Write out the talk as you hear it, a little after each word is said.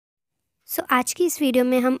आज की इस वीडियो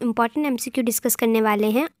में हम इम्पॉर्टेंट MCQ डिस्कस करने वाले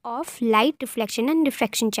हैं of light reflection and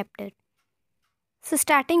refraction chapter. So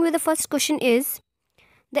starting with the first question is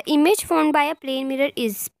the image formed by a plane mirror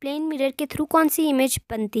is. Plane mirror के थ्रू कौन सी इमेज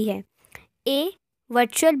बनती है? ए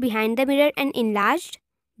virtual behind the mirror and enlarged,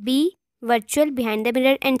 B virtual behind the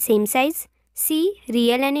mirror and same size, C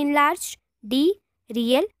real and enlarged, D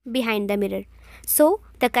real behind the mirror. So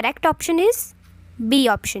the correct option is B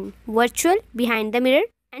option, virtual behind the mirror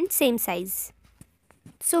and same size.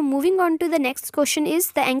 So moving on to the next question is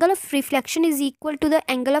the angle of reflection is equal to the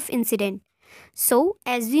angle of incident. So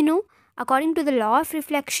as we know, according to the law of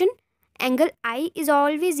reflection, angle I is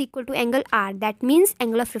always equal to angle R. That means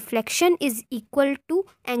angle of reflection is equal to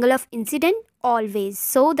angle of incident always.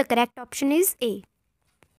 So the correct option is A.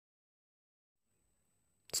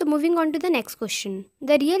 So moving on to the next question.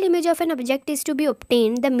 The real image of an object is to be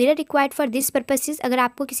obtained. The mirror required for this purpose is. अगर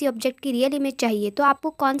आपको किसी object की real image चाहिए तो आपको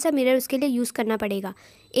कौन सा mirror उसके लिए यूज़ करना पड़ेगा?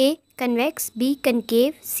 A convex, B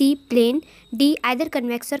concave, C plane, D either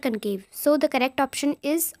convex or concave. So the correct option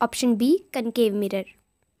is option B, concave mirror.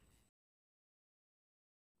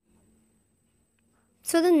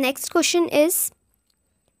 So the next question is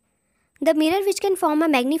the mirror which can form a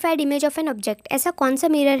magnified image of an object. ऐसा कौन सा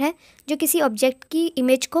mirror है जो किसी object की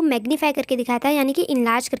image को magnify करके दिखाता है, यानी कि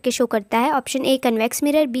इनलार्ज करके शो करता है? Option a convex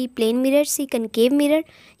mirror, be plain mirror, C concave mirror,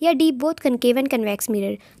 या D both concave and convex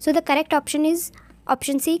mirror. So the correct option is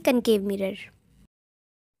option C concave mirror.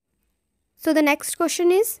 So the next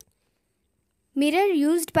question is mirror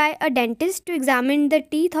used by a dentist to examine the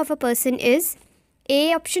teeth of a person is. A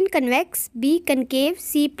option convex, B concave,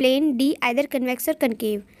 C plane, D either convex or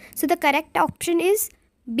concave. So the correct option is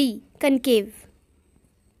B, concave.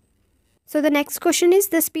 So the next question is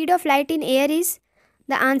the speed of light in air is.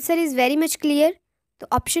 The answer is very much clear. तो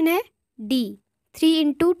option है D, 3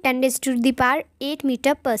 into 10 raised to the power 8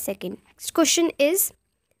 meter per second. Next question is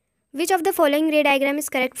which of the following ray diagram is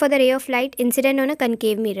correct for the ray of light incident on a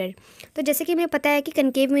concave mirror. तो जैसे कि हमें पता है कि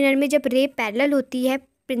concave mirror में जब ray parallel होती है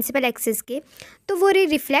प्रिंसिपल एक्सिस के, तो वो रे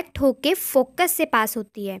रिफ्लेक्ट होके फोकस से पास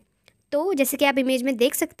होती है। तो जैसे कि आप इमेज में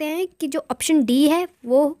देख सकते हैं कि जो ऑप्शन डी है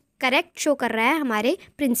वो करेक्ट शो कर रहा है हमारे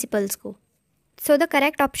प्रिंसिपल्स को। So the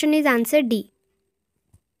correct option is answer D.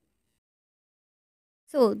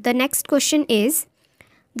 So the next question is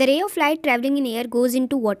the ray of light travelling in air goes in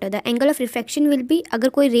to water. The angle of refraction will be. अगर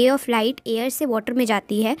कोई ray of light air से water में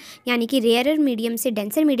जाती है, यानी कि rarer medium से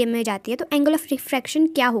denser medium में जाती है, तो एंगल ऑफ रिफ्रैक्शन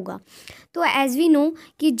क्या होगा? तो एज वी नो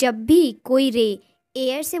कि जब भी कोई रे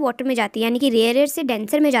एयर से वाटर में जाती है, यानी कि रेयरर से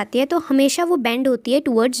डेंसर में जाती है, तो हमेशा वो बेंड होती है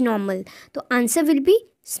टुवर्ड्स नॉर्मल। तो answer will be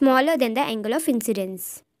smaller than the angle of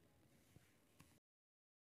incidence.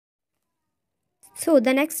 So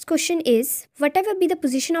the next question is whatever be the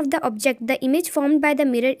position of the object, the image formed by the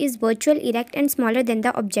mirror is virtual, erect and smaller than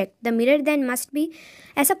the object. The mirror then must be.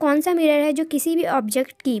 ऐसा कौन सा mirror है जो किसी भी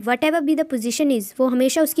object की whatever be the position is, वो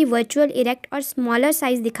हमेशा उसकी virtual, erect और smaller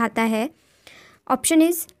size दिखाता है? Option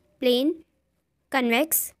is plane,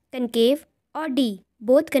 convex, concave और D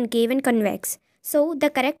both concave and convex. So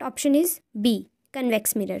the correct option is B,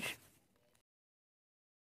 convex mirror.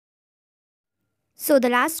 So the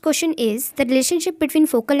last question is the relationship between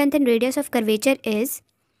focal length and radius of curvature is.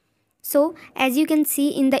 So as you can see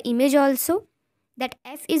in the image also that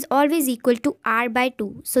f is always equal to r by 2.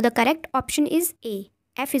 So the correct option is A,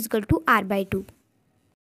 f is equal to r by 2.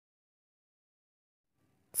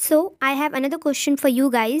 So I have another question for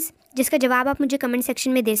you guys जिसका जवाब आप मुझे comment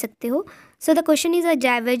section में दे सकते हो. So the question is a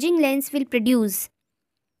diverging lens will produce.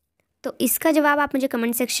 तो इसका जवाब आप मुझे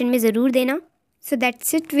कमेंट सेक्शन में ज़रूर देना. So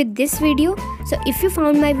that's it with this video. So if you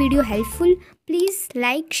found my video helpful, please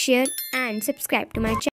like, share and subscribe to my channel.